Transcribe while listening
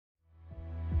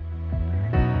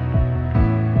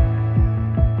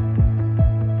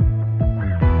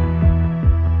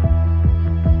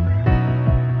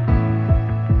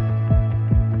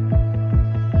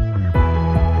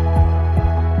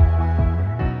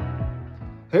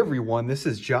Hey everyone, this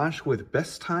is Josh with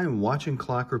Best Time Watching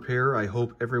Clock Repair. I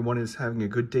hope everyone is having a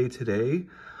good day today.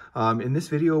 In this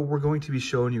video, we're going to be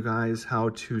showing you guys how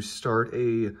to start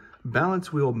a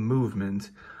balance wheel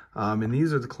movement. And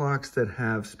these are the clocks that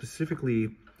have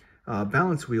specifically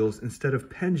balance wheels instead of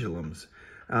pendulums.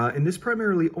 And this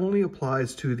primarily only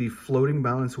applies to the floating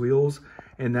balance wheels,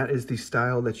 and that is the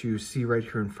style that you see right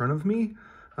here in front of me.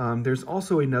 There's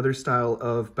also another style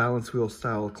of balance wheel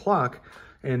style clock,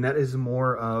 and that is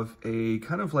more of a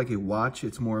kind of like a watch.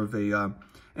 It's more of a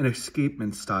an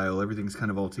escapement style. Everything's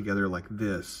kind of all together like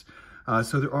this.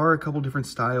 So there are a couple different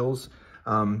styles.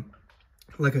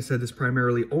 Like I said, this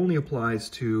primarily only applies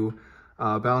to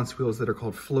balance wheels that are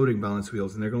called floating balance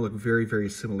wheels, and they're going to look very, very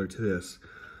similar to this.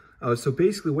 So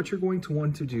basically what you're going to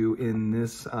want to do in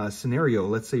this scenario,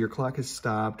 let's say your clock is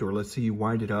stopped, or let's say you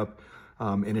wind it up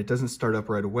and it doesn't start up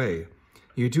right away.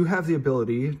 You do have the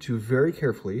ability to very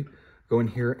carefully go in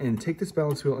here and take this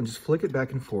balance wheel and just flick it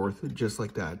back and forth, just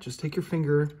like that. Just take your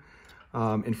finger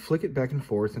and flick it back and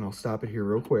forth, and I'll stop it here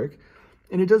real quick.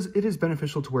 And it is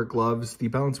beneficial to wear gloves. The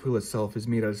balance wheel itself is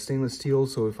made out of stainless steel,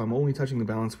 so if I'm only touching the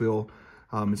balance wheel,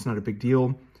 it's not a big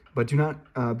deal. But do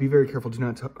not, be very careful, do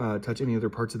not touch any other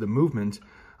parts of the movement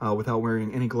without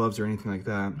wearing any gloves or anything like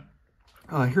that.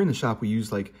 Here in the shop, we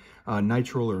use like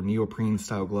nitrile or neoprene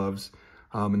style gloves,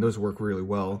 and those work really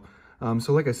well.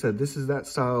 So like I said, this is that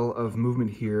style of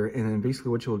movement here, and then basically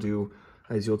what you'll do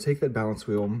is you'll take that balance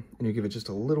wheel and you give it just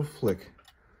a little flick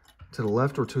to the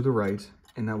left or to the right,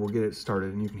 and that will get it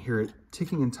started, and you can hear it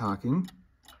ticking and talking.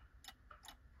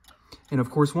 And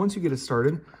of course, once you get it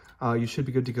started, you should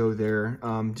be good to go there.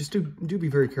 Just do be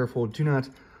very careful. Do not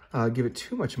give it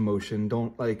too much motion.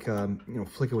 Don't like,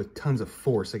 flick it with tons of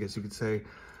force, I guess you could say.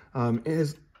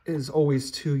 As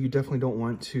always too, you definitely don't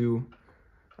want to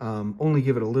only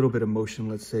give it a little bit of motion.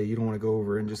 Let's say you don't want to go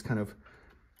over and just kind of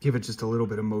give it just a little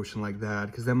bit of motion like that,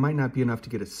 because that might not be enough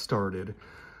to get it started.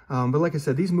 But like I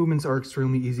said, these movements are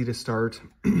extremely easy to start.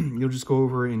 You'll just go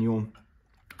over and you'll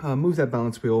move that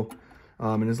balance wheel.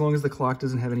 And as long as the clock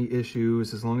doesn't have any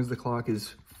issues, as long as the clock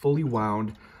is fully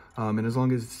wound, and as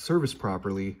long as it's serviced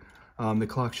properly, the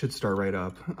clock should start right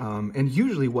up. And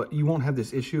usually you won't have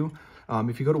this issue.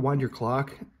 If you go to wind your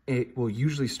clock, it will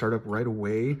usually start up right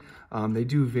away. They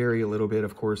do vary a little bit,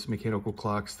 of course. Mechanical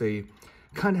clocks, they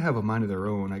kind of have a mind of their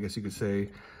own, I guess you could say.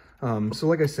 So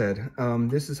like I said,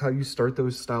 this is how you start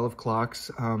those style of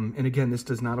clocks. And again, this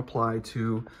does not apply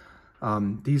to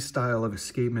these style of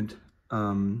escapements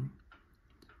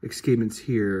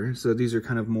here. So these are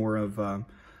kind of more of a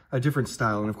different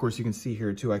style. And of course, you can see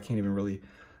here too, I can't even really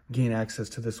gain access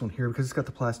to this one here because it's got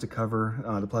the plastic cover.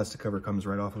 The plastic cover comes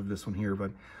right off of this one here,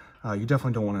 but you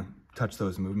definitely don't want to touch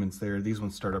those movements there. These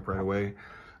ones start up right away.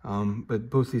 But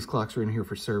both these clocks are in here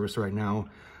for service right now,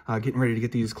 getting ready to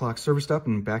get these clocks serviced up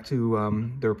and back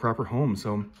to their proper home.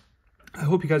 So I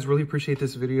hope you guys really appreciate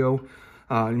this video.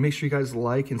 And make sure you guys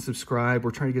like and subscribe.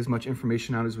 We're trying to get as much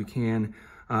information out as we can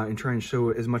and try and show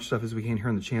as much stuff as we can here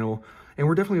on the channel. And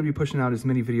we're definitely going to be pushing out as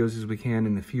many videos as we can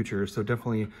in the future. So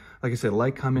definitely, like I said,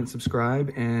 like, comment,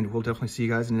 subscribe, and we'll definitely see you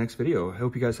guys in the next video. I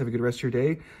hope you guys have a good rest of your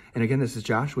day. And again, this is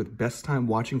Josh with Best Time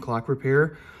Watching Clock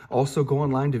Repair. Also, go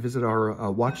online to visit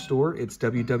our watch store. It's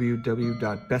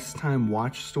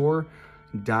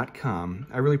www.besttimewatchstore.com.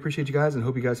 I really appreciate you guys and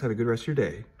hope you guys have a good rest of your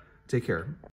day. Take care.